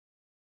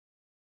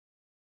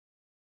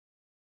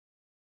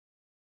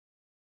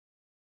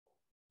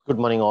Good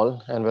morning,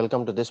 all, and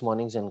welcome to this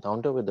morning's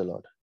encounter with the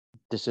Lord.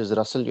 This is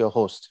Russell, your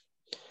host.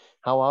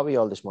 How are we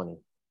all this morning?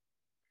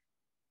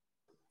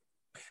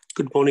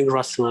 Good morning,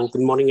 Russell.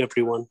 Good morning,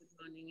 everyone. Good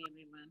morning,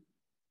 everyone.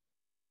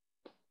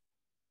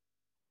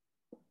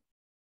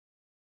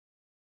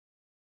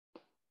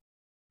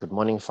 Good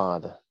morning,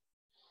 Father.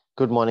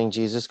 Good morning,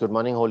 Jesus. Good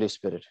morning, Holy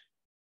Spirit.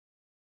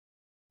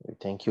 We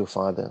thank you,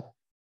 Father,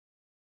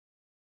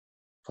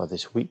 for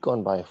this week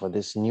gone by, for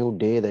this new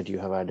day that you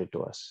have added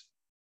to us.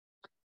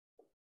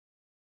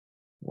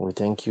 We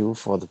thank you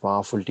for the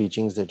powerful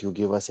teachings that you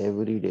give us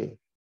every day.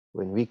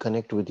 When we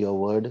connect with your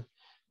word,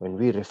 when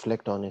we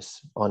reflect on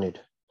it,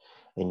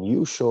 and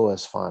you show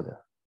us, Father,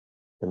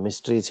 the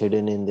mysteries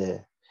hidden in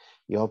there,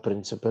 your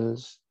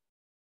principles,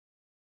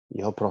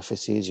 your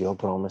prophecies, your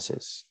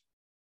promises.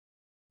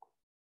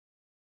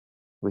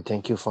 We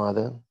thank you,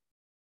 Father,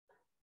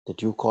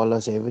 that you call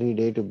us every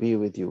day to be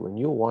with you, and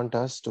you want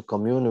us to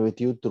commune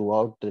with you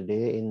throughout the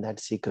day in that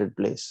secret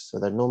place, so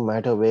that no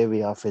matter where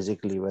we are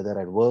physically, whether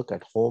at work,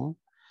 at home,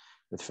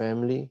 with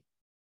family,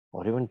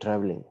 or even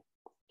traveling,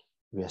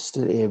 we are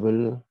still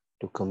able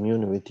to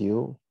commune with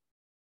you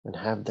and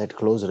have that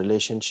close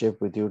relationship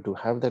with you, to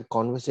have that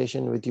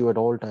conversation with you at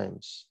all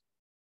times.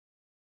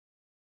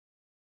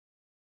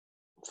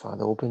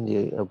 Father, open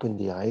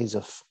the eyes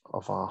of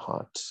our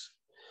hearts.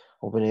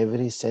 Open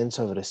every sense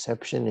of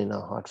reception in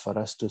our heart for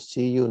us to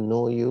see you,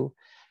 know you,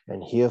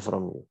 and hear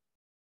from you.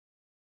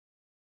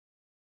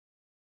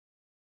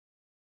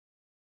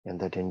 And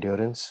that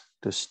endurance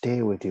to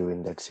stay with you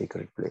in that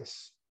secret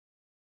place.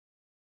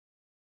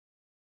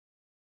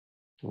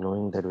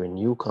 Knowing that when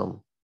you come,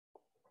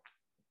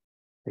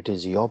 it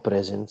is your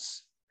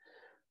presence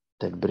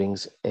that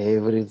brings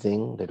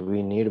everything that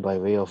we need by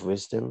way of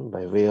wisdom,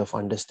 by way of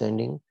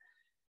understanding,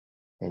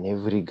 and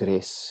every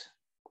grace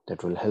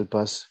that will help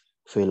us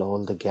fill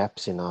all the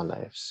gaps in our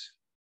lives.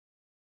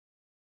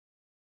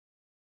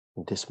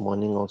 This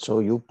morning also,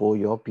 you pour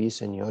your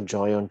peace and your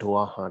joy onto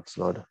our hearts,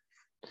 Lord.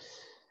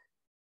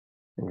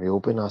 And we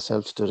open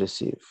ourselves to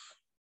receive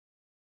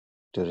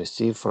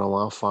from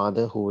our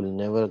Father, who will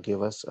never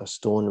give us a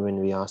stone when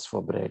we ask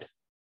for bread.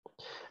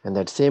 And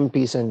that same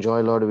peace and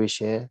joy, Lord, we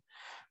share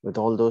with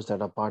all those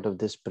that are part of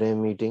this prayer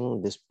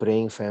meeting, this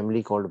praying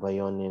family called by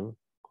your name.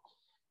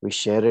 We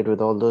share it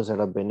with all those that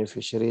are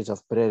beneficiaries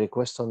of prayer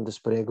requests on this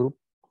prayer group,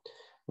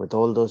 with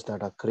all those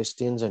that are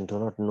Christians and do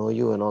not know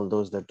you, and all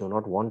those that do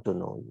not want to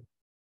know you.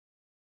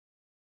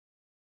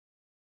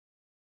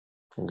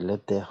 And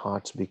let their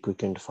hearts be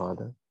quickened,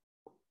 Father,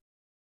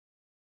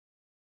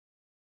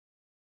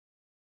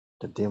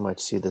 that they might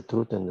see the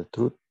truth, and the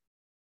truth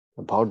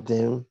about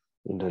them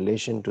in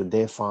relation to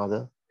their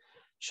Father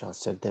shall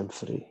set them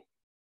free.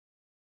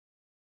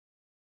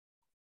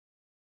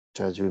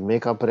 So as we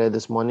make our prayer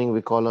this morning,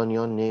 we call on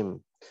your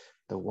name,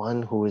 the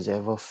one who is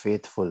ever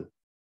faithful,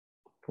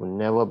 who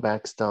never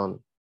backs down,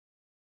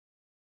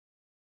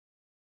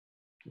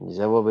 is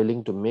ever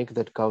willing to make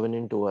that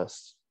covenant to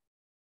us,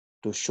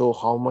 to show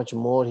how much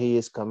more he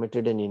is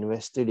committed and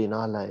invested in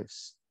our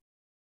lives.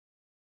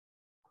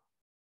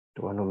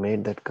 The one who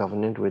made that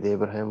covenant with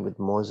Abraham, with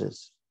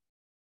Moses,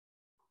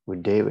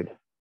 with David,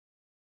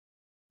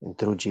 and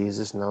through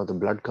Jesus now the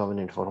blood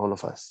covenant for all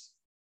of us.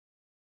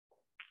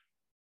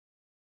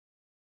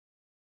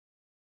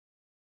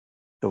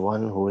 The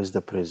one who is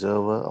the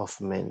preserver of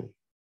men.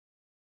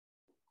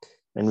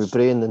 And we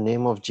pray in the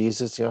name of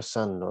Jesus, your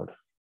Son, Lord,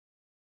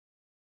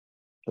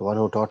 the one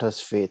who taught us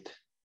faith,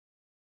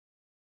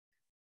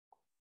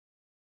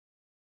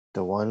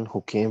 the one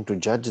who came to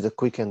judge the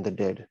quick and the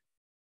dead.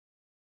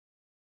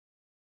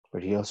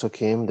 But he also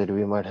came that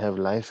we might have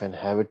life and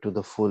have it to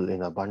the full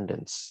in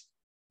abundance.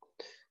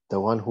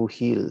 The one who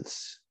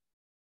heals,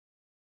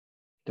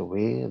 the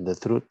way, the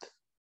truth,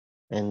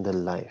 and the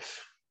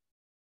life.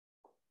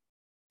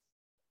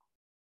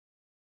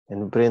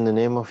 And we pray in the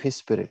name of his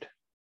Spirit,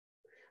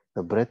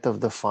 the breath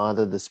of the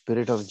Father, the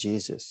Spirit of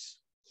Jesus,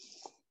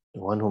 the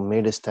one who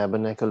made his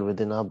tabernacle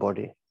within our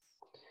body,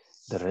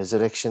 the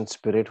resurrection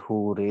Spirit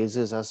who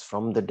raises us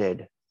from the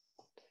dead,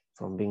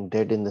 from being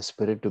dead in the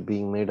Spirit to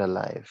being made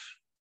alive.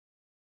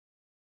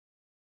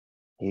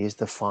 He is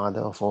the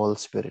Father of all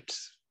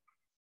spirits.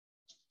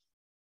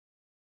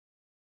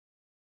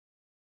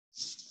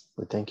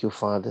 We thank you,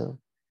 Father,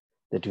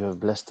 that you have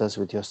blessed us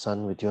with your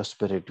Son, with your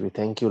Spirit. We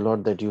thank you,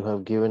 Lord, that you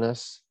have given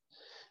us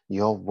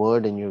your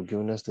word and you have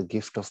given us the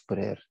gift of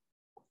prayer.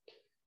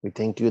 We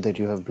thank you that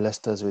you have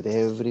blessed us with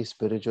every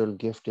spiritual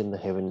gift in the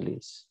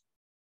heavenlies.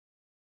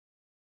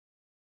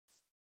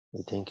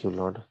 We thank you,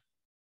 Lord,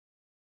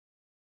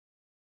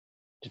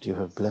 that you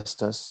have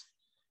blessed us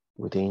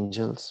with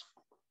angels,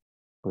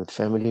 with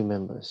family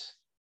members,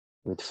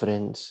 with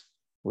friends,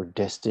 with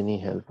destiny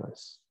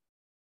helpers.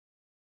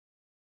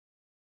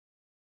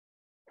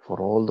 For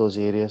all those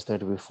areas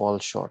that we fall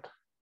short,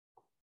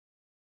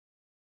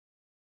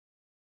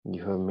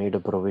 you have made a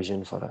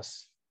provision for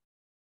us.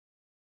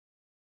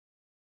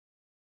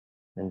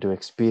 And to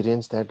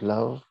experience that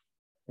love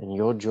and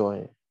your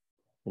joy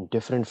in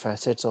different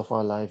facets of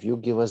our life, you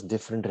give us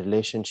different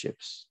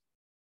relationships,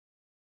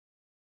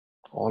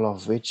 all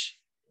of which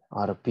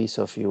are a piece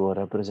of you, a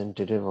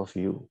representative of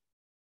you.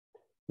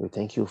 We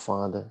thank you,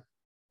 Father,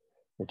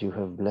 that you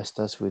have blessed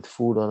us with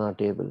food on our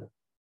table,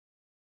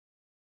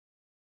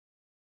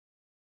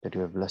 that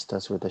you have blessed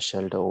us with a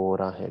shelter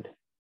over our head.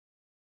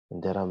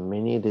 And there are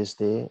many this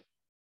day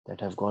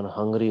that have gone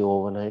hungry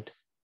overnight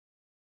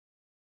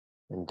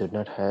and did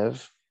not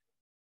have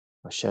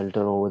a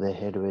shelter over their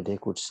head where they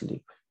could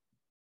sleep.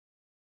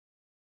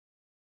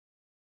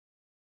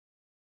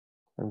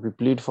 And we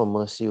plead for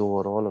mercy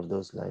over all of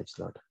those lives,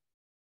 Lord.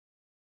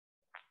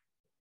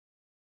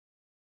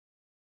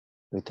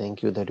 We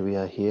thank you that we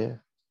are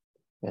here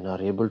and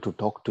are able to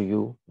talk to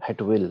you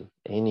at will,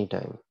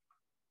 anytime.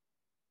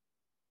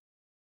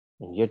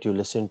 And yet you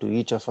listen to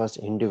each of us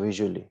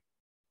individually.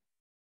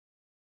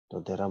 So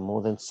there are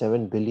more than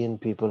 7 billion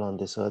people on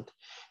this earth.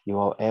 You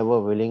are ever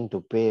willing to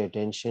pay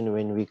attention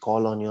when we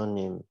call on your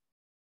name.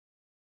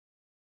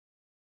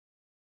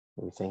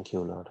 We thank you,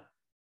 Lord.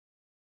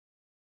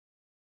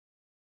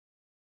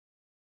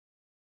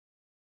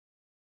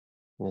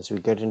 As we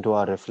get into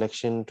our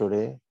reflection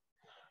today,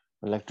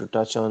 I'd like to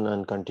touch on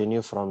and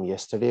continue from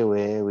yesterday,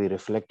 where we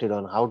reflected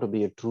on how to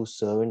be a true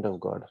servant of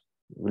God.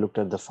 We looked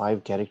at the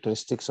 5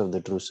 characteristics of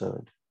the true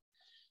servant.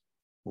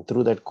 And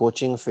through that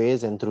coaching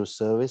phase and through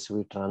service,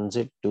 we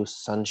transit to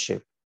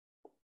sonship,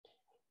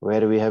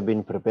 where we have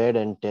been prepared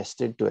and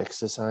tested to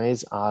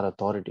exercise our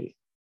authority.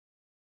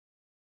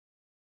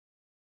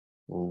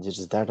 And it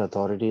is that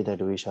authority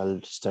that we shall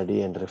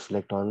study and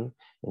reflect on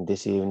in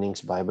this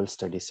evening's Bible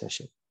study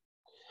session.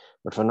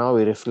 But for now,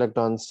 we reflect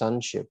on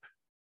sonship.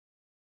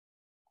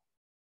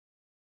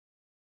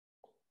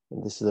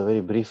 And this is a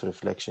very brief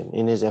reflection.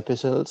 In his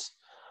epistles,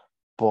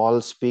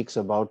 Paul speaks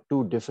about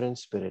 2 different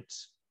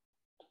spirits,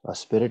 a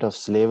spirit of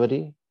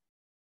slavery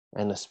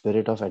and a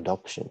spirit of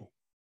adoption.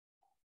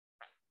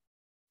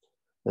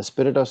 The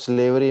spirit of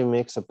slavery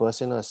makes a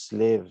person a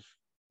slave,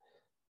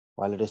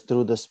 while it is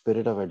through the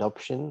spirit of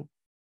adoption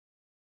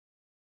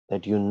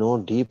that you know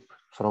deep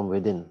from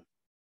within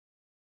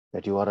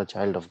that you are a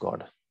child of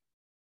God.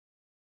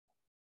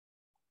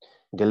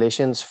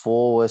 Galatians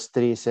 4 verse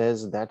 3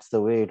 says that's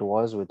the way it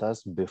was with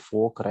us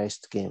before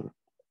Christ came.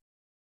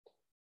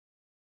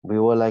 We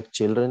were like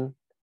children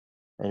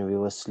and we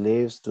were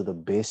slaves to the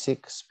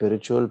basic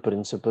spiritual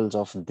principles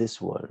of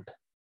this world,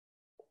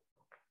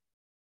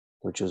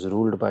 which was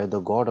ruled by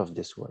the God of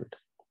this world.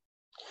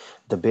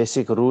 The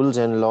basic rules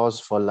and laws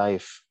for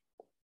life,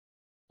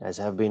 as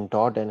have been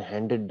taught and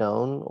handed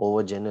down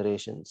over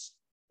generations,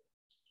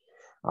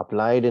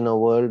 applied in a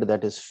world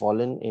that is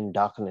fallen in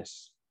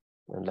darkness,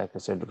 and like I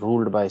said,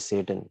 ruled by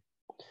Satan.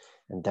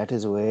 And that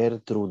is where,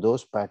 through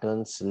those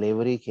patterns,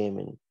 slavery came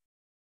in.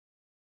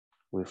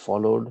 We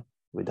followed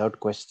without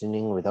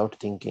questioning, without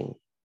thinking.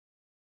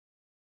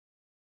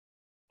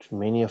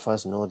 Many of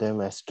us know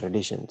them as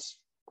traditions,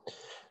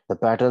 the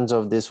patterns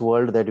of this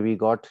world that we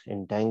got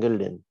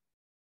entangled in.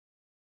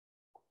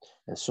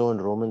 And so in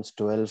Romans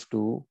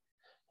 12:2,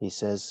 he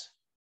says,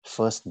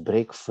 first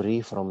break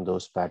free from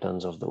those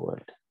patterns of the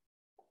world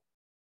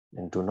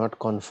and do not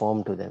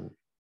conform to them.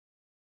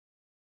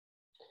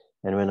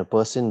 And when a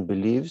person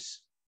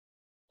believes,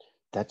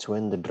 that's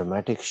when the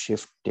dramatic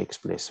shift takes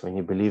place, when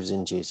he believes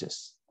in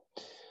Jesus.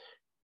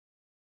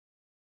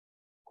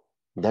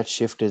 That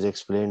shift is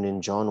explained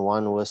in John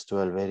 1 verse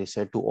 12, where he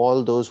said, to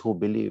all those who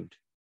believed,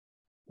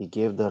 he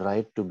gave the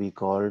right to be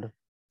called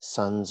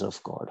sons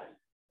of God.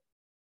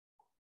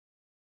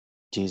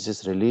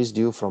 Jesus released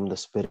you from the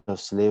spirit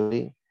of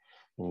slavery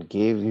and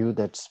gave you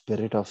that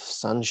spirit of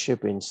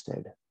sonship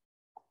instead,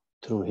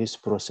 through his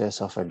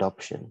process of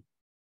adoption,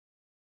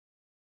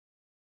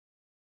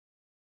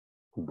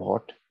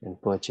 bought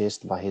and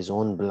purchased by his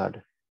own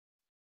blood.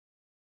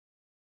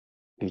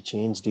 He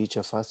changed each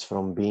of us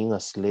from being a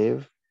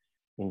slave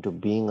into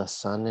being a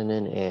son and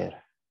an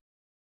heir.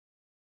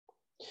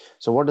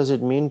 So what does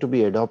it mean to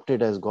be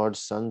adopted as God's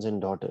sons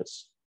and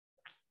daughters?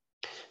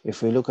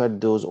 If we look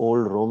at those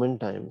old Roman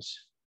times,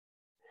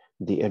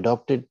 the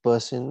adopted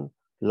person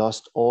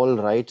lost all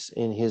rights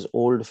in his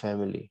old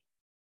family.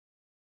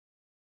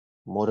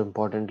 More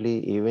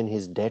importantly, even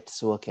his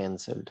debts were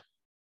cancelled.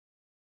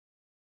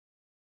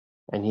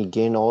 And he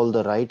gained all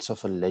the rights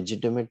of a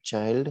legitimate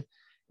child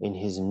in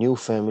his new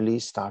family,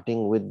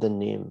 starting with the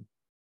name.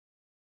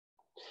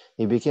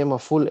 He became a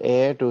full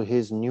heir to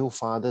his new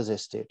father's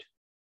estate.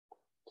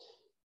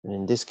 And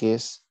in this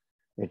case,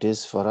 it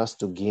is for us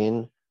to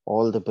gain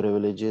all the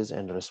privileges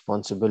and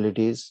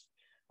responsibilities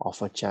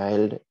of a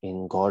child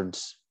in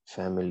God's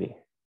family.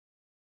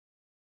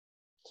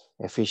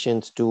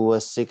 Ephesians 2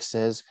 verse 6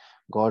 says,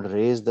 God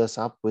raised us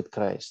up with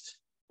Christ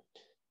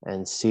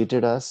and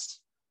seated us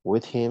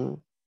with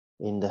him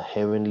in the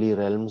heavenly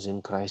realms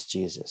in Christ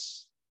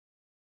Jesus.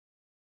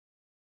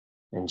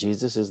 And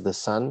Jesus is the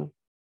Son,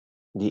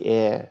 the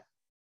heir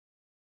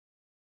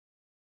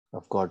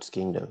of God's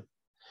kingdom.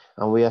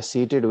 And we are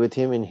seated with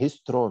him in his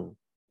throne,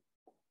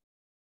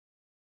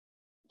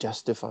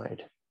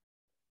 justified.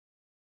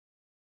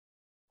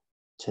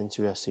 Since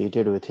we are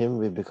seated with him,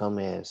 we become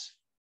heirs,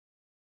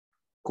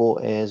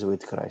 co-heirs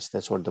with Christ.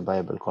 That's what the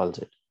Bible calls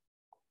it.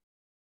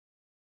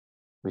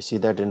 We see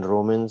that in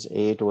Romans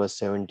 8 verse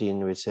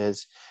 17, which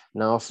says,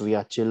 now if we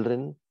are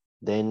children,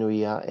 then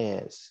we are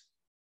heirs,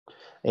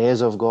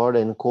 heirs of God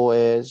and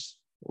co-heirs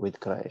with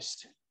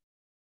Christ.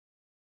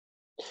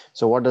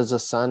 So what does a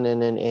son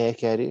and an heir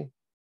carry?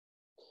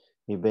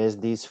 He bears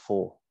these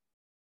four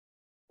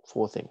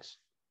things.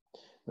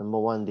 Number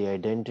one, the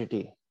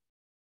identity.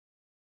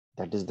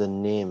 That is the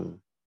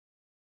name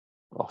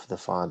of the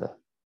Father.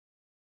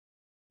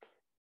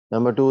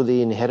 Number two,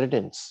 the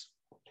inheritance.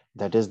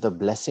 That is the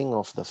blessing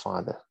of the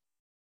Father.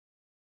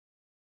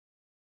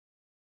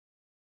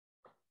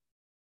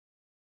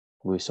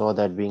 We saw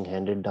that being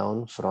handed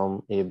down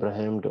from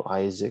Abraham to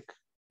Isaac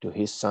to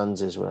his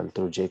sons as well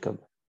through Jacob.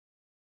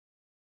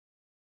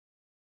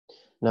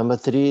 Number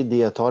three,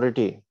 the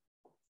authority.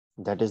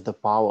 That is the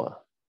power.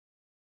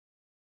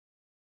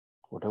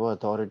 Whatever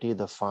authority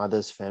the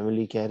Father's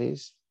family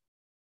carries,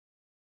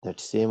 that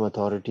same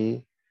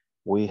authority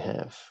we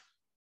have.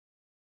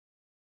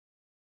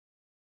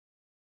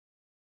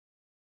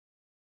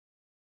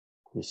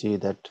 You see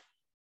that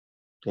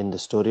in the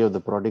story of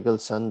the prodigal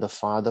son, the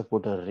father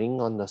put a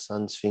ring on the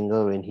son's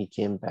finger when he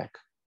came back.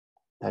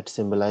 That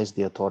symbolized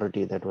the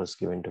authority that was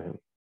given to him.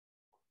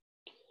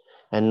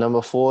 And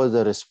number four,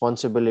 the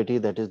responsibility,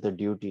 that is the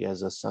duty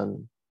as a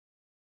son.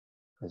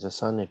 As a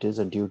son, it is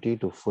a duty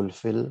to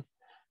fulfill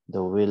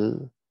the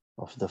will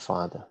of the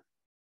Father.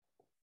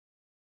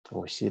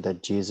 We see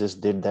that Jesus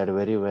did that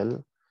very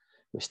well.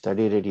 We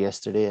studied it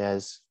yesterday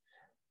as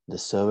the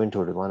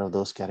servanthood, one of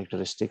those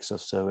characteristics of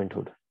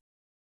servanthood.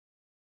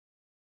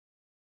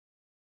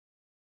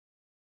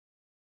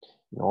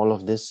 And all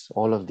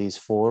of these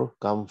four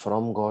come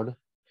from God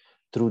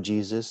through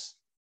Jesus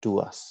to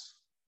us.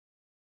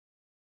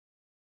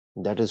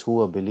 That is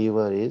who a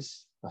believer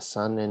is, a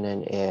son and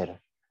an heir.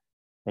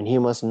 And he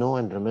must know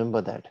and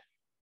remember that.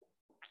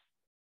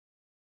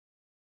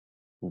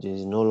 He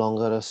is no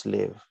longer a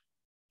slave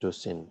to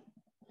sin,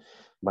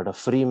 but a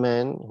free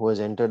man who has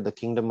entered the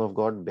kingdom of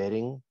God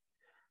bearing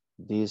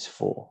these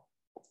four.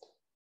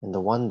 And the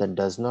one that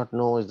does not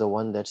know is the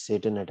one that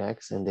Satan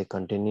attacks, and they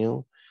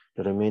continue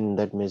to remain in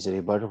that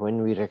misery. But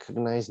when we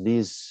recognize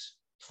these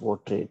four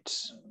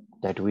traits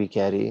that we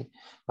carry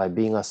by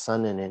being a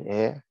son and an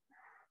heir,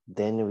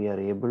 then we are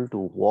able to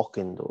walk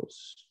in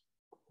those,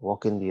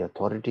 walk in the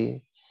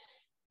authority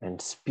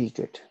and speak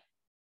it.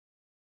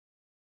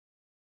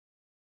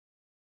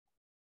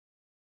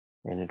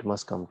 And it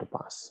must come to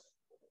pass.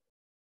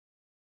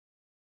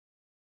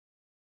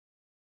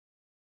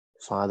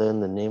 Father, in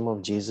the name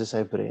of Jesus,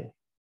 I pray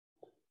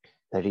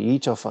that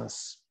each of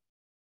us,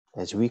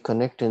 as we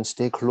connect and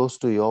stay close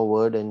to your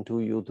word and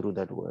to you through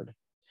that word,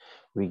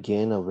 we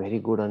gain a very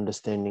good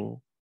understanding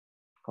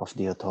of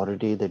the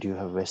authority that you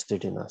have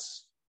vested in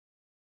us.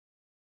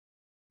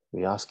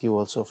 We ask you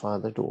also,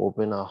 Father, to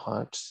open our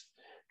hearts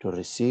to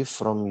receive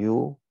from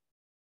you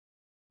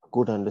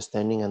good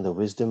understanding and the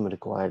wisdom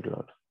required,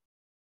 Lord.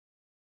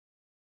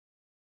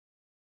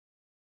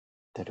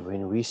 That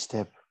when we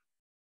step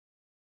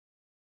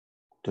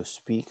to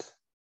speak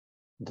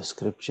the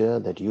scripture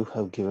that you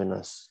have given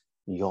us,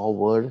 your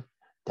word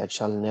that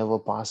shall never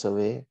pass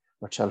away,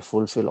 but shall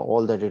fulfill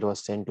all that it was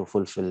sent to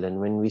fulfill. And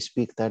when we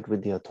speak that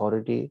with the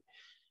authority,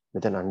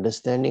 with an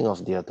understanding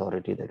of the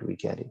authority that we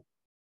carry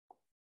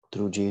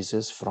through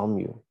Jesus from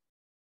you,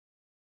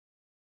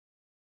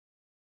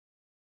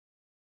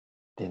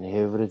 then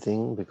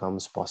everything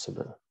becomes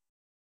possible.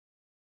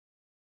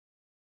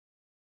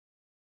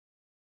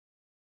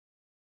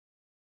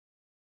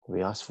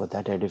 We ask for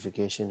that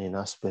edification in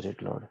our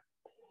spirit, Lord,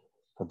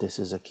 for this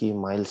is a key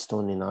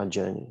milestone in our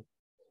journey.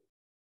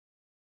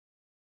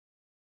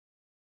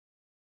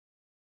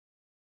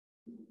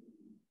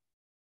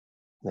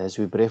 As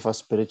we pray for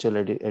spiritual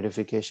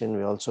edification,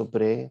 we also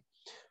pray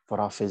for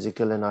our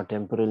physical and our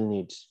temporal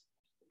needs,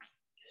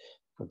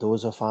 for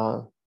those of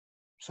our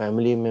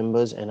family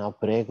members and our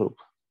prayer group.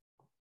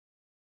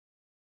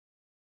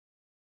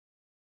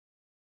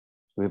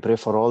 We pray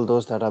for all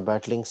those that are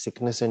battling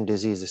sickness and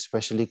disease,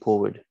 especially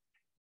COVID.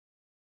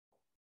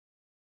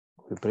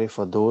 We pray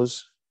for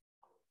those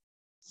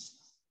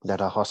that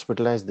are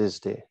hospitalized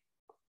this day.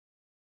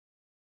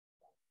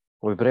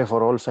 We pray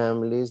for all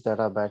families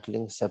that are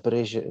battling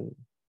separation,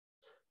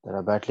 that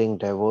are battling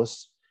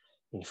divorce,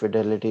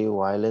 infidelity,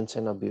 violence,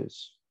 and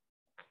abuse.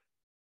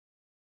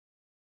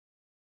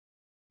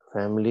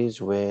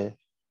 Families where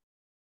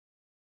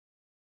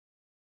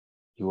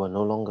you are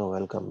no longer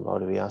welcome.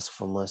 Lord, we ask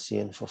for mercy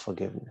and for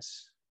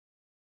forgiveness.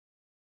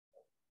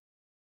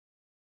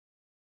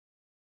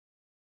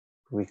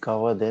 We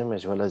cover them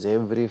as well as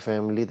every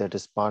family that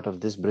is part of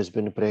this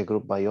Brisbane prayer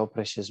group by your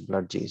precious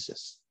blood,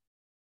 Jesus.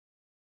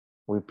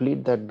 We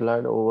plead that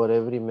blood over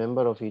every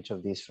member of each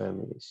of these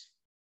families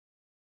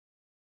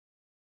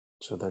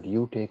so that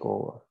you take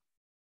over.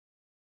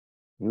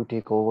 You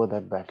take over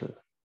that battle.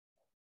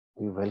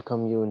 We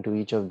welcome you into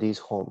each of these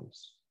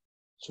homes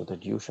so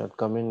that you shall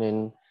come in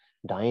and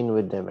dine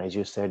with them, as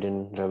you said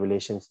in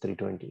Revelations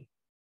 3:20.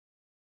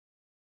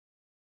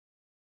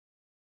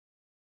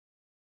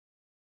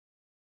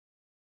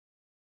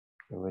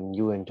 When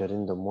you enter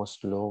in, the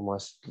most low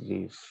must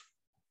leave.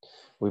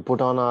 We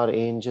put on our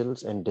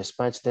angels and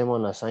dispatch them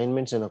on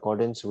assignments in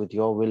accordance with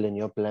your will and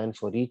your plan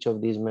for each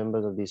of these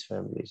members of these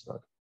families,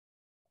 Lord.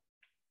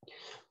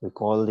 We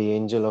call the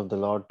angel of the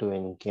Lord to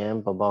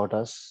encamp about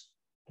us,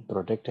 to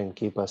protect and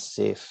keep us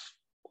safe,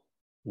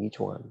 each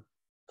one,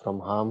 from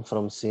harm,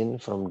 from sin,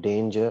 from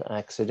danger,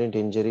 accident,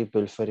 injury,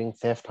 pilfering,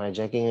 theft,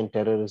 hijacking, and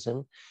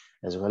terrorism,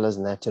 as well as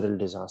natural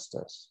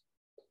disasters.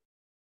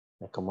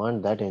 I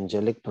command that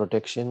angelic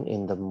protection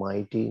in the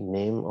mighty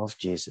name of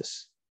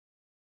Jesus.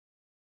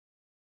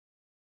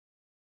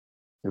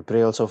 We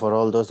pray also for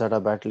all those that are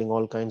battling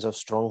all kinds of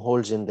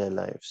strongholds in their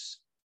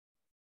lives.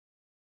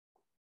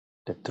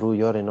 That through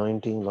your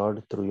anointing,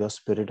 Lord, through your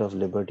spirit of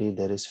liberty,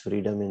 there is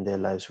freedom in their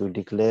lives. We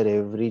declare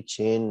every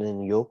chain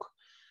and yoke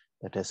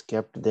that has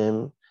kept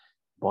them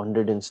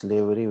bonded in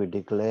slavery, we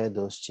declare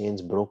those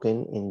chains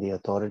broken in the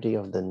authority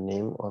of the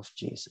name of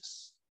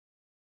Jesus.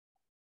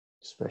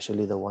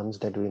 Especially the ones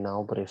that we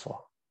now pray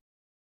for.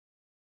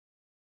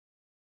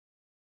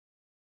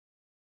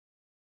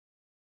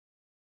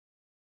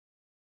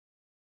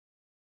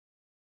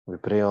 We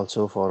pray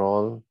also for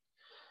all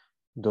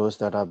those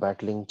that are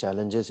battling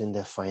challenges in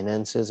their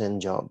finances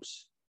and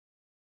jobs.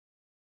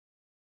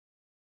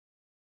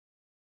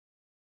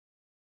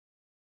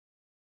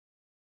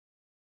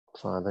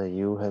 Father,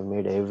 you have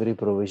made every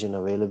provision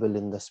available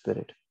in the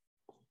Spirit.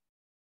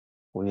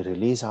 We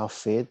release our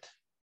faith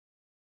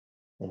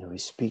and we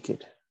speak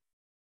it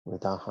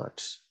with our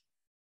hearts.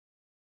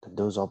 That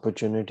those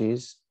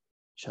opportunities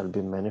shall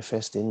be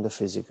manifest in the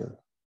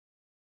physical.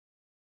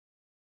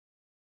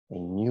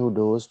 And new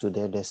doors to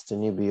their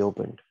destiny be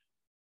opened.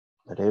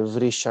 That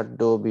every shut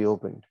door be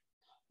opened.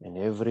 And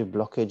every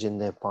blockage in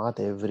their path,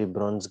 every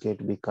bronze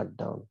gate be cut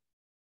down.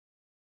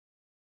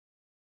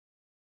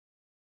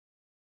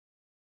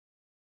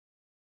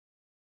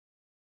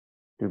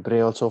 We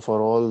pray also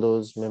for all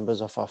those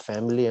members of our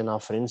family and our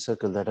friend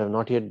circle that have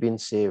not yet been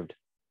saved.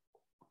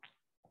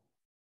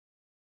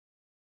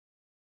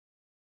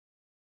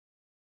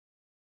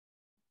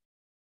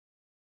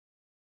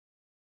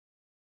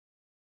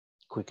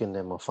 Quicken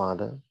them, O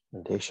Father,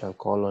 and they shall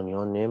call on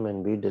your name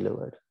and be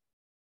delivered.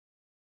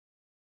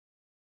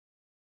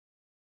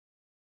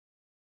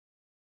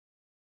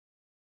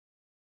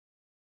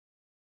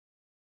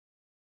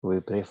 We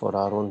pray for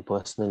our own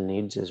personal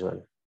needs as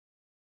well.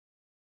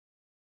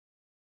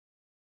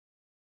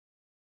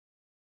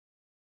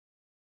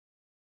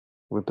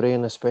 We pray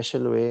in a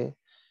special way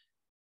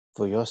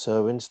for your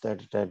servants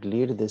that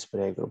lead this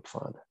prayer group,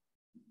 Father.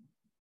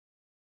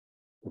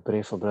 We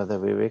pray for Brother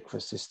Vivek, for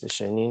Sister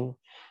Shanin,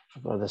 for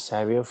Brother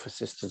Savio, for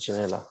Sister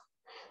Janella.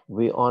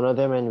 We honor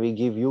them and we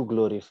give you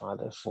glory,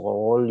 Father, for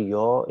all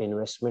your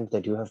investment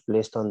that you have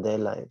placed on their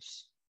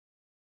lives.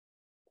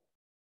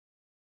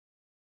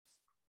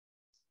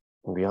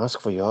 We ask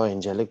for your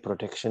angelic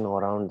protection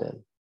around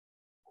them.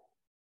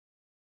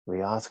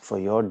 We ask for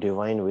your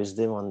divine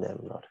wisdom on them,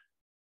 Lord,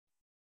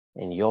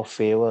 and your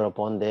favor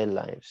upon their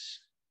lives.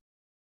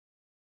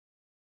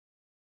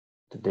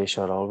 That they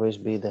shall always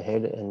be the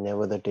head and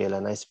never the tail.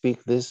 And I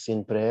speak this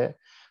in prayer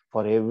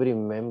for every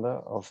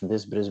member of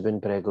this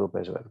Brisbane prayer group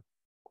as well.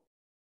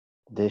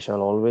 They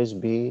shall always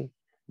be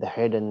the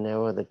head and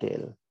never the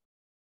tail.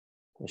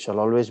 They shall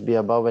always be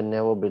above and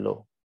never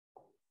below.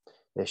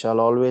 They shall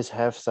always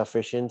have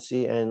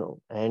sufficiency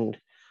and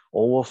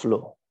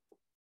overflow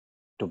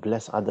to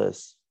bless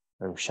others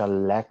and shall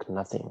lack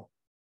nothing.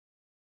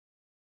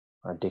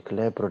 I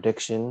declare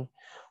protection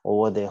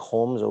over their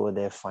homes, over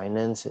their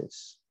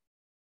finances.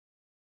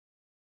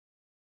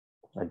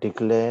 I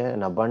declare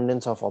an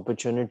abundance of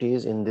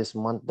opportunities in this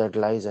month that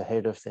lies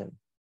ahead of them.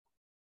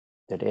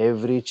 That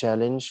every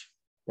challenge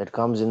that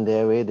comes in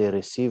their way, they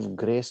receive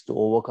grace to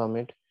overcome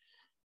it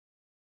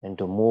and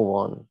to move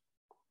on,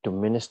 to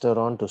minister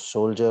on, to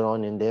soldier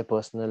on in their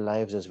personal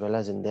lives as well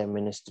as in their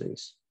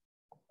ministries.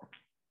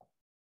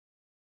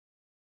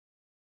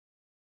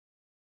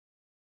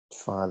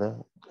 Father,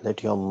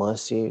 let your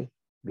mercy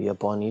be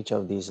upon each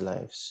of these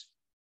lives.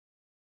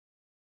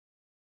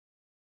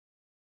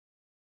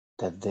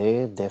 That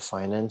they, their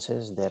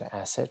finances, their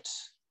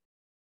assets,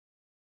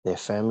 their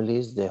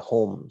families, their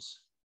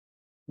homes,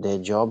 their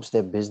jobs,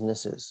 their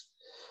businesses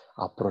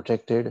are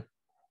protected,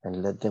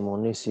 and let them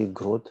only see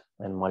growth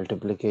and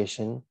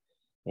multiplication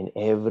in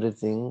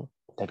everything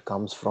that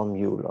comes from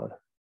you, Lord.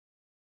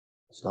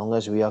 As long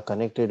as we are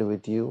connected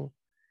with you,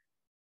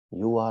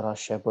 you are our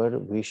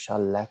shepherd, we shall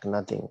lack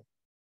nothing.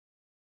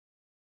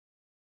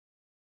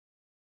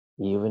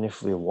 Even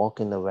if we walk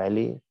in the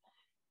valley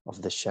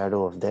of the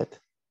shadow of death,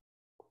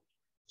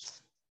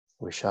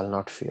 we shall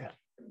not fear.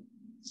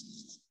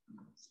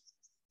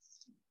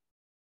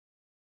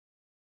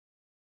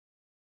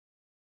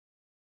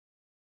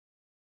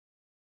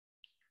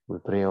 We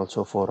pray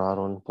also for our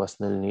own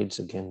personal needs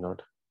again,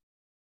 Lord.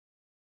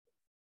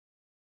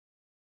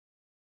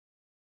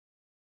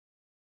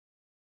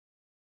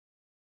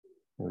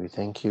 We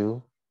thank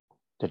you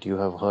that you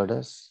have heard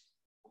us,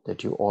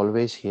 that you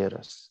always hear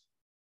us.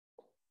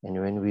 And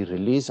when we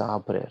release our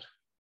prayer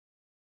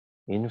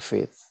in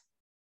faith,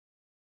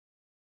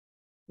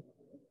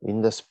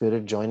 in the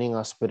spirit, joining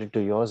our spirit to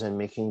yours and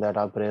making that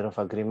our prayer of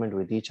agreement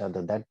with each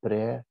other. That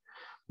prayer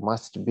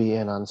must be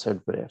an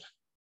answered prayer.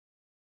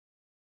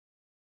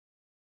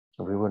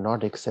 We will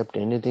not accept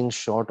anything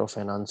short of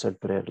an answered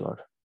prayer, Lord.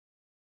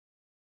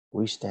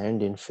 We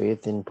stand in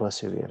faith in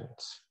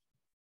perseverance,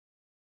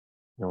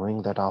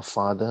 knowing that our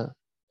Father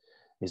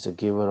is a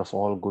giver of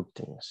all good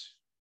things.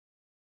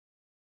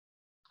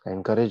 I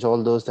encourage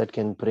all those that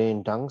can pray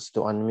in tongues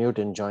to unmute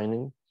and join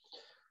in.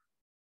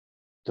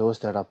 Those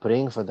that are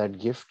praying for that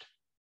gift,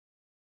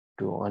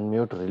 to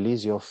unmute,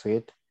 release your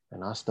faith,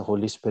 and ask the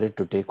Holy Spirit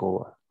to take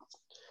over.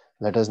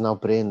 Let us now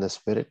pray in the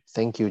Spirit.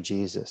 Thank you,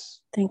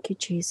 Jesus. Thank you,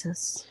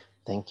 Jesus.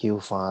 Thank you,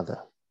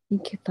 Father.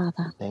 Thank you,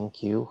 Father.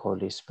 Thank you,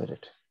 Holy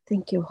Spirit.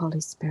 Thank you,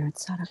 Holy Spirit.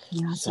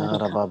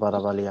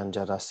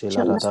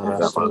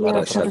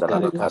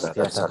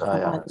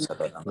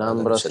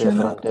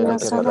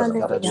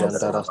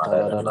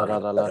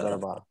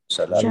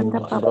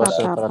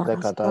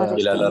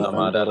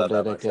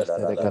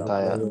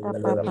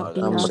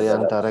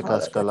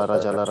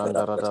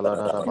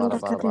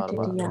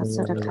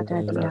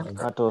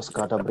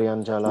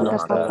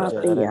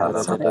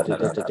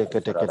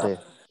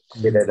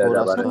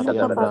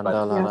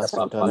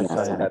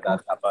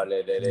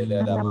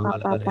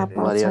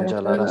 Marian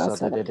Jalara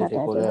Sata de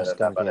Colas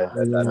Campia,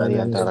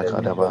 Marian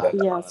Tarakadaba,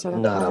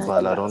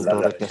 Narabala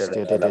Rontore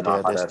Castere de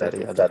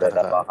Desteria de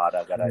Taraka,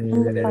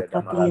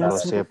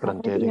 Rose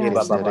Pranteri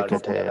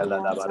Kistericate,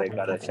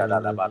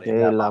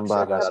 E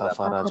Lambara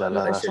Safara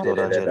Jalara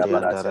Stora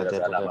Jetiandara de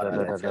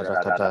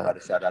Kata,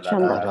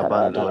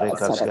 Arabantore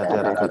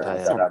Cascatera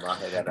Cataya,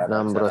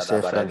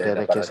 Nambrose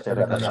Frantere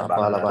Kistericata,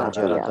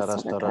 Palabanjera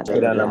Tarastora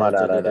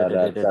Jetiandara.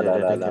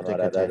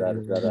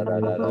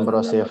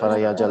 Ambrose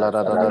Faraya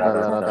Jalara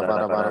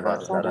Barabaraba,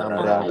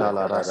 Ambrianta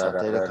La Rasa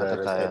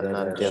Terekatakaya,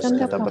 Nantes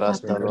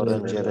Katabrasta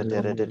Lorangere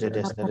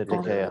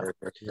Dedicaya,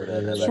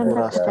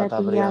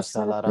 Uraskata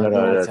Briasta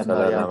Larandore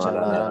Kataya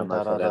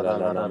Jalaranta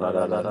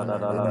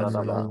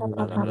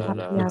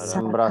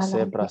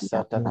Ambrase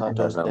Prasata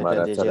Katos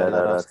de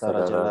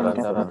Jalarasta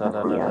Jalaranda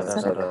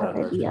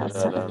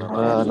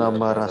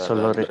Namara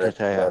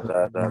Soloricataya.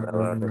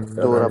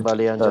 Tura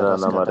Balianja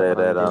Rascata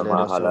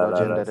Brandele Solo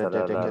Gender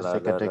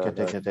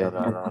Tekete,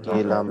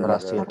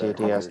 Ilambras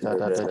Titi Asta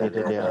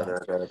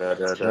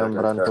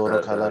Nambrantura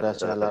Calara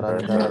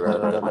Chalaranta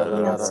Barabara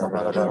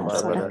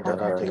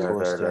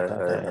Ticostia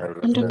Tataya.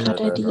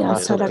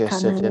 Rato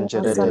Keset in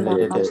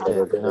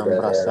Jededeste,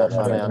 Nambrasa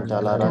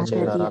Farianta Lara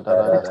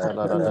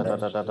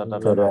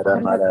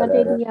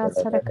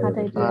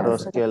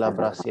Aroskela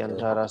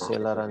Brasiantara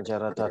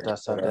Selaranjara Tata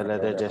Sadele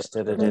de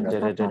Gestere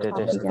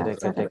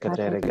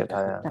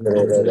Getaya.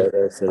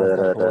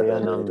 Atapoya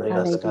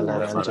Nambrias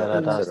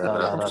Calaranjara Dasta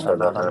Lara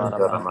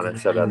Barabaraba.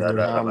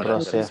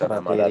 Ambrose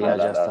Frateria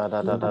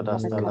Jastada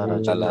Dasta Lara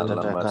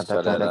Jeta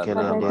Catacada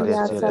Kelendere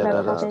Dasta.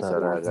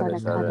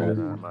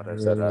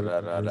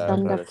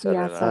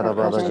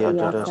 Arababa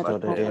Diatosto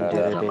de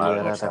Dentere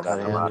de Rata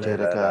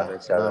Carianterica,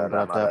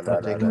 Nambrata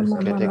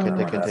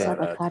Kete.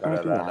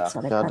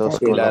 Shadows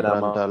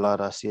Colabranda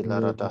Lara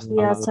Silara Dasta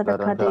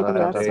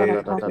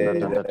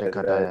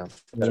Cataya.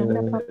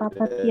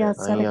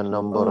 Aya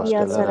nomboros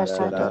telara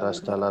siatara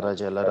stalara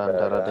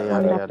jelarandara de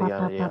yaria.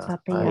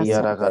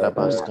 Ayara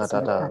garabas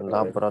katata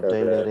labra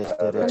telere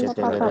stere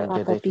chetelere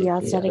de kipia.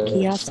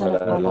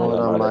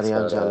 Ora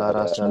Marian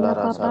jalara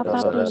salara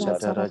satalora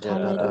setera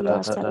jetata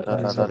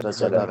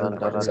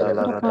jelarandara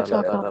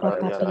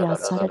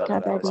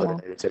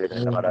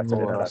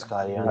Ora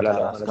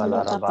scariantara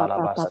scalara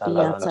balabas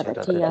talaran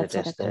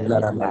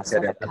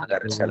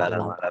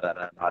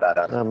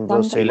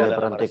Ambrose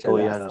lebrantico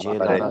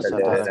yangela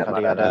rasatara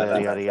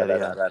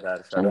cariaria.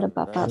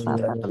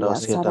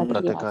 Dosieta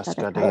praticas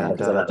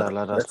cadiantara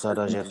dalla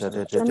rastara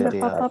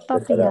jetetia.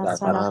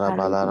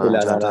 Arabalaran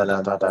jata da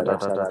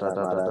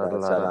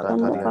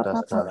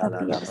cariadasta.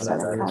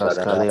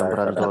 Rascalium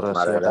brandoro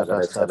siata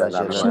dastara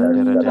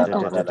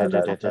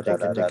gelarandere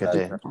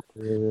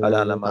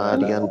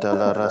Adianta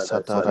la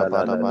rasatara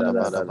bada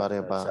bareba.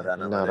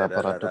 Nara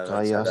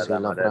paratukaya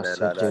sila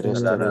brasiete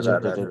restere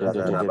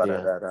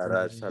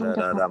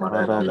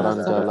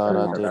Branda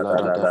Lara de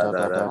Lara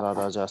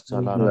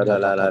Jasta Lara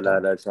Tata.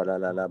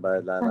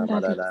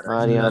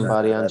 Mariam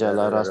Barian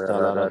Jalara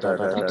Stalara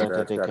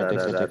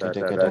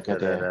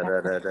Kete.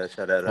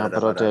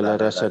 Naprotela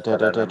Resete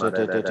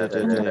Jalaranda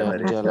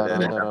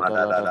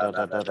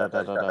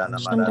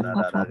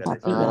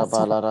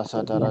Arabala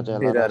Rasatara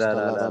Jalara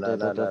Stalara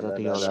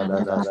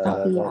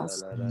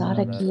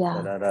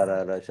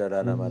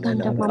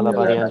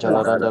Alabarian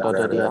Jalaranda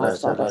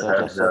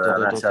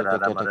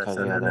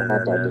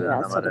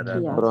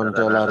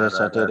Brontela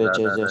Resate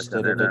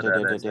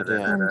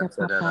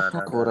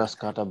Kuras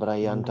Kata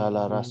Brian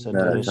Tala rasa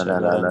tere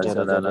shalaran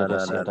jara dere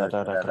seda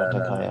dara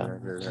kratakaya.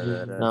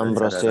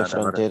 Nambro se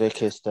frontere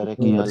kestere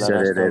ki ala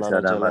rastola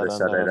rajela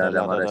randara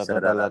dela rada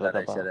bala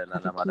raba.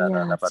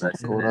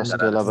 Kuras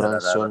ke la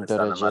branson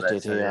tere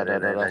jetete ada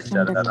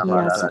rasta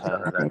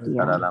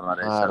kratakaya.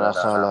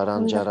 Araha la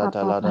ranjara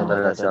dala rada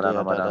rada dia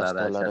ada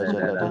rastola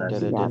rajela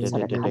rendere de.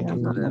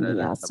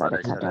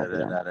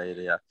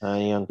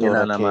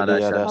 Ayantora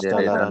keli ada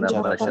rastala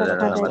ranjara jala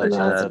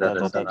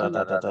rasta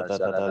jara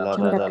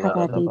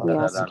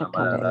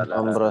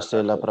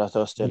Ambrose la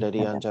prasoste le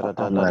rianjara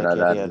da da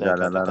keri ada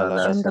katakala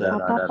raste.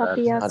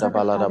 Ada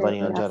balada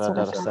banyanjara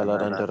da rastala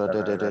ranjara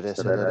de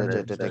selere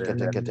jete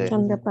kete kete.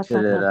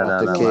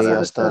 Atake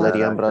astala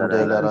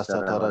riambrande la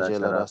rasta tara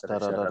jela rasta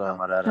rada.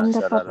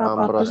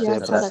 Ambrose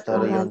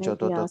prastari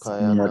anjoto to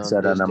kaya nan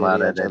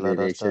desteria jala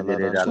rasta la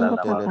randa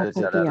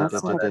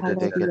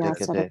tele de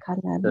kete.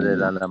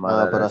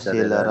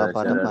 Brasila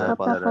rapata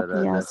papa.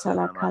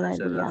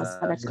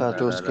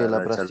 Katuske la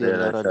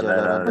brasila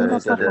rajala randere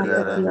de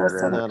diara.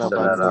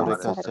 Narabanto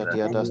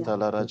ricasetia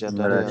dastala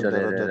rajatari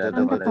andoro de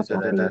kere.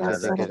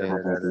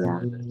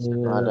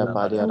 Ada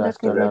padia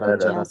rastala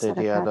ranjara te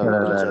diada la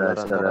rajala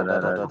randara da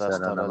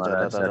rastala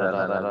jara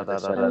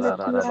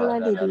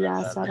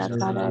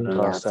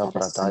Rasa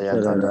prataya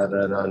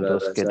kada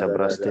mandoske da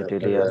braste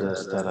dilia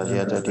dastala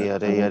jata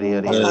diare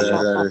yari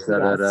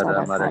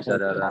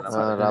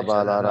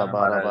Rabala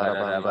rabara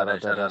barabandara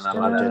da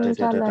rastala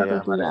jete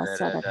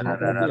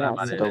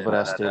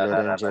Dobraste le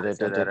rengere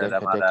de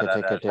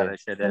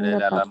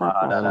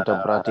Anto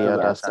bratia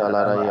da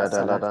salara ya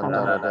da la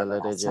randara da le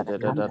de jede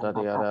da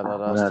diara la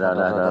rasta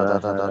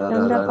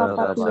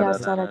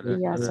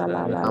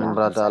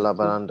Ambra da la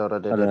barandora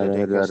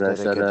de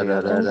kestere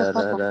ketiada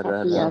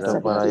Anto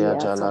paraya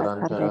jala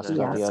ranta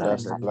rasta diada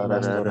la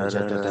rastore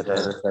jete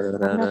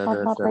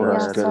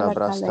Uraske la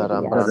brasta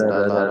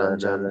rambranda la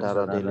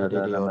ranjantara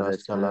de oras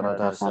kalara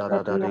da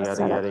sara da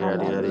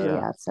yari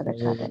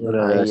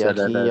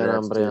Ayaki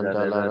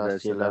yarambrianda la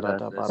rasi la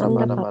rata para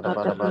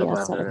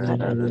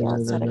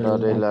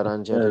Rade la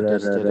ranjere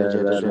destele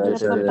jete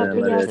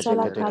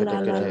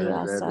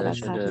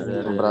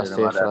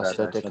Ambrase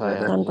frastete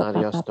kaya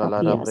Narias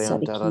talara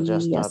brianta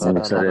rajasta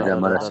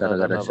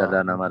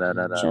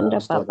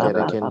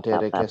Stakere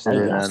kentere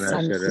kestere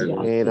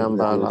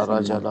Iramba la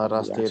raja la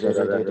rasti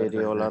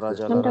de ola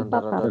raja la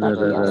randara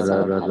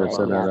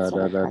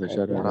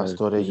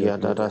Rastore ya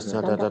da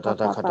rasta da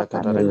kata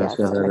kata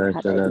regasta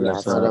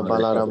Ada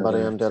balaram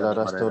bariam de la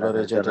rastora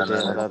rejete de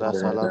ada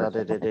rasala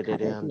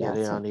de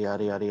andere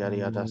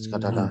ari adas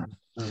katala.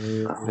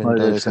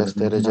 Ventere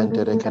castere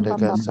gentere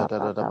keteka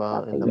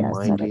satadaba in the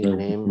mighty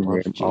name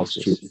of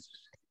Jesus.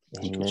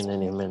 Amen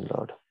and amen,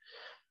 Lord.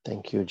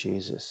 Thank you,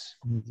 Jesus.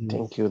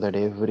 Thank you that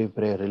every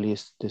prayer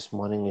released this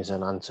morning is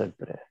an answered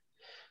prayer.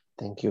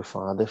 Thank you,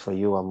 Father, for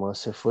you are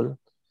merciful.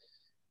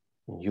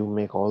 You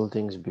make all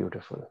things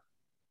beautiful.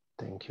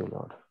 Thank you,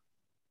 Lord.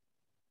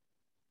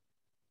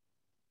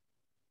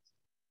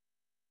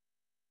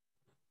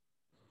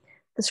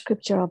 The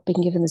scripture I've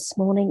been given this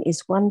morning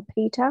is 1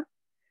 Peter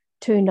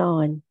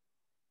 2:9.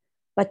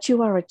 But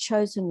you are a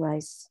chosen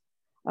race,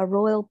 a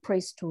royal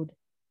priesthood,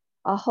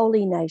 a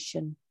holy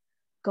nation,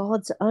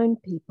 God's own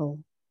people,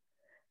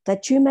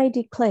 that you may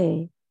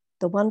declare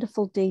the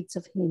wonderful deeds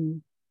of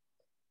him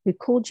who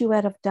called you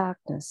out of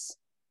darkness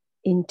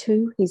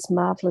into his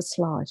marvelous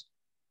light.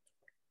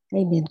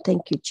 Amen.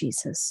 Thank you,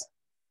 Jesus.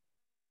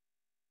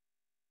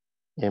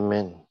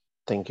 Amen.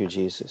 Thank you,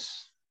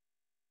 Jesus.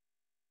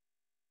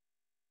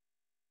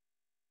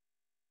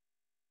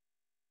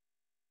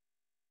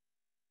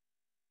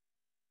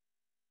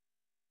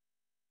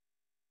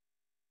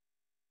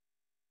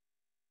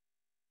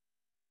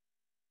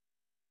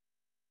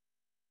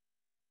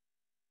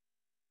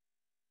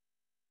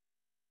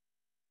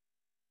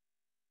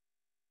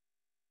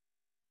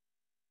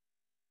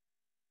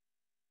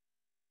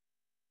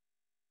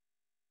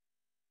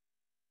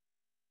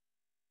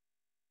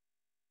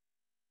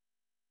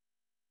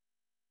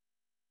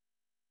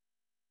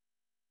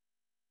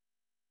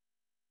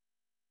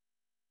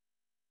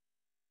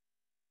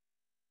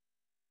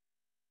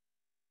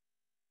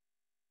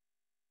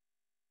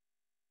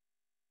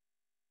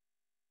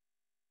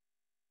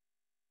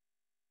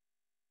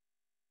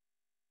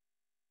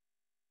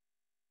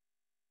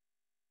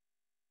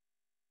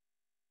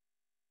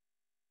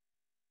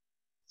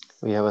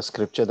 We have a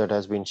scripture that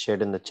has been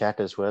shared in the chat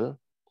as well.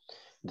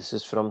 This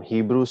is from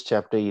Hebrews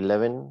chapter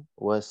 11,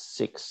 verse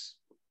 6,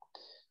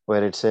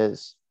 where it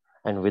says,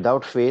 "And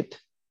without faith,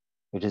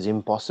 it is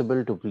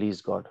impossible to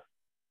please God,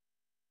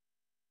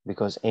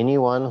 because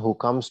anyone who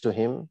comes to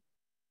him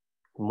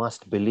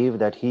must believe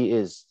that he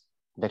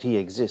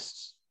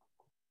exists,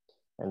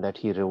 and that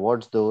he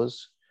rewards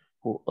those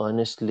who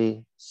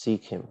earnestly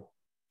seek him."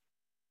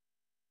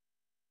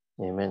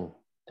 Amen.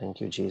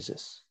 Thank you,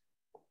 Jesus.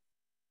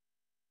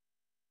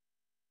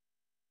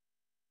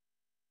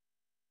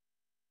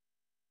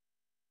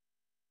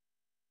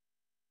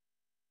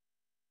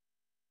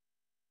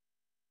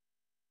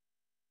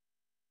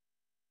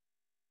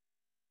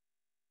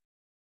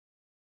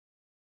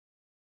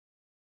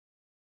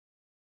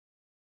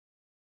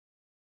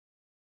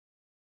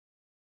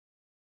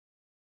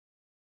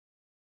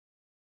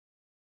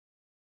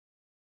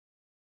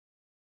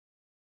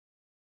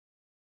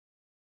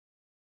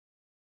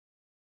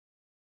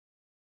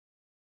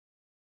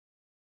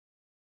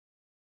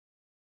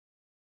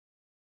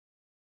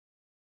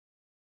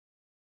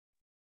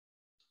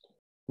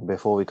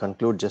 Before we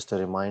conclude, just a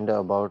reminder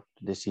about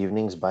this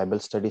evening's Bible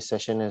study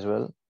session as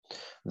well.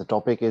 The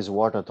topic is,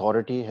 what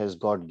authority has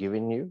God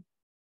given you?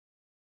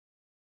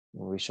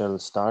 We shall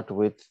start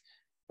with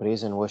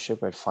praise and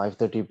worship at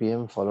 5:30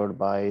 p.m. followed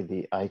by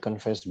the I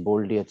Confess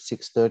Boldly at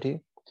 6:30,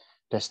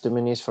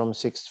 testimonies from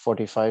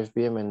 6:45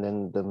 p.m. and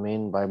then the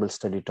main Bible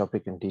study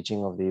topic and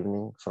teaching of the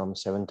evening from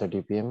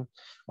 7:30 p.m.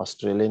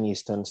 Australian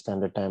Eastern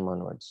Standard Time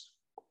onwards.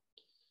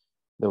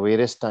 The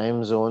various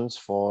time zones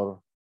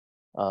for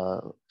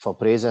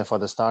praise and for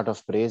the start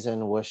of praise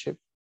and worship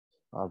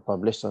are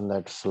published on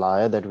that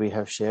flyer that we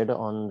have shared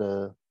on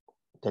the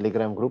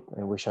Telegram group,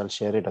 and we shall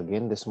share it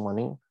again this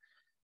morning.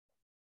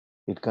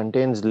 It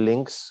contains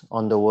links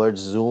on the words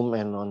Zoom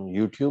and on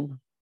YouTube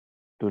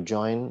to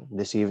join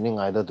this evening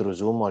either through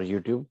Zoom or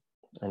YouTube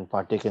and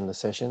partake in the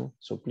session.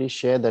 So please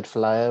share that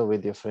flyer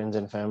with your friends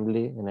and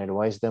family and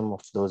advise them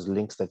of those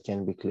links that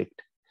can be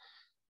clicked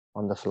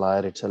on the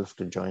flyer itself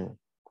to join.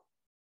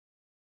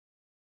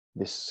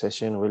 This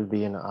session will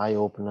be an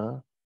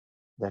eye-opener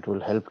that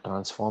will help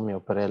transform your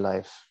prayer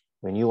life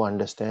when you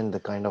understand the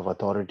kind of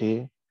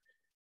authority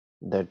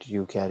that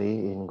you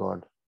carry in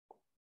God.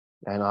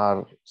 And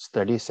our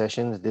study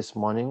sessions this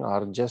morning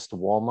are just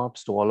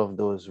warm-ups to all of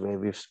those where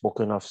we've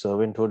spoken of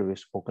servanthood, we've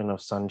spoken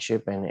of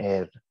sonship and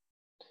heir.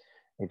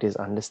 It is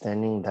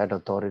understanding that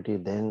authority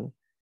then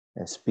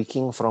and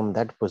speaking from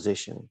that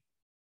position,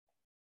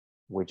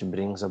 which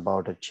brings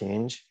about a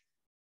change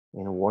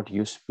in what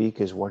you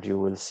speak is what you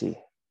will see.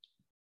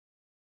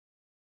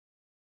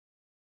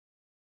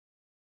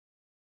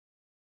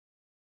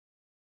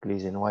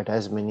 Please invite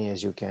as many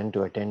as you can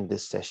to attend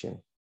this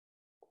session.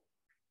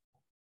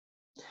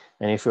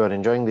 And if you are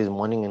enjoying these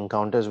morning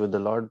encounters with the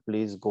Lord,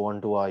 please go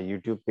onto our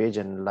YouTube page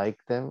and like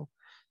them,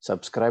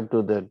 subscribe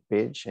to the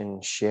page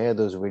and share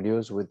those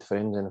videos with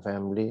friends and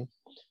family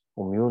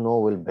whom you know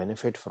will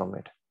benefit from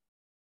it.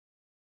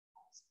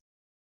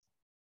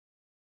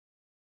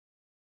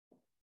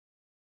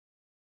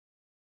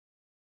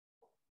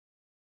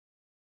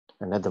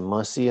 And let the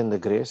mercy and the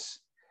grace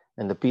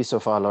and the peace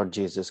of our Lord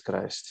Jesus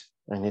Christ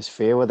and his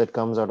favor that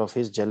comes out of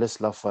his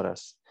jealous love for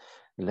us,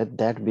 let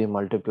that be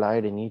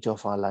multiplied in each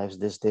of our lives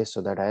this day,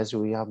 so that as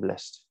we are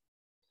blessed,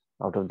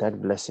 out of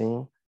that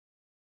blessing,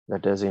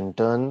 let us in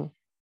turn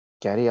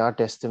carry our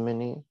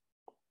testimony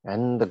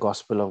and the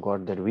gospel of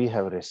God that we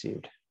have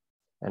received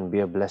and be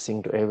a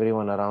blessing to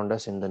everyone around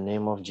us in the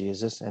name of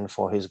Jesus and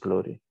for his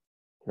glory.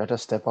 Let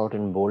us step out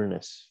in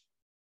boldness.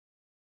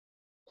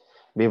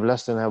 Be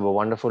blessed and have a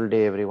wonderful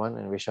day, everyone,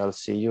 and we shall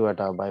see you at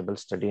our Bible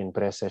study and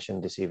prayer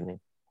session this evening.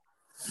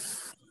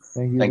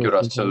 Thank you,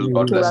 Russell.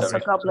 God bless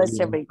everyone. God bless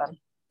everyone.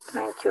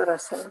 Thank you,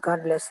 Russell.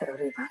 God bless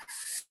everyone.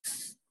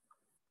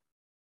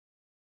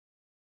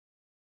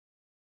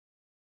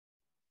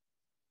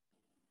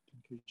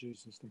 Thank you,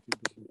 Jesus. Thank you,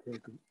 Brother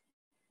Craig.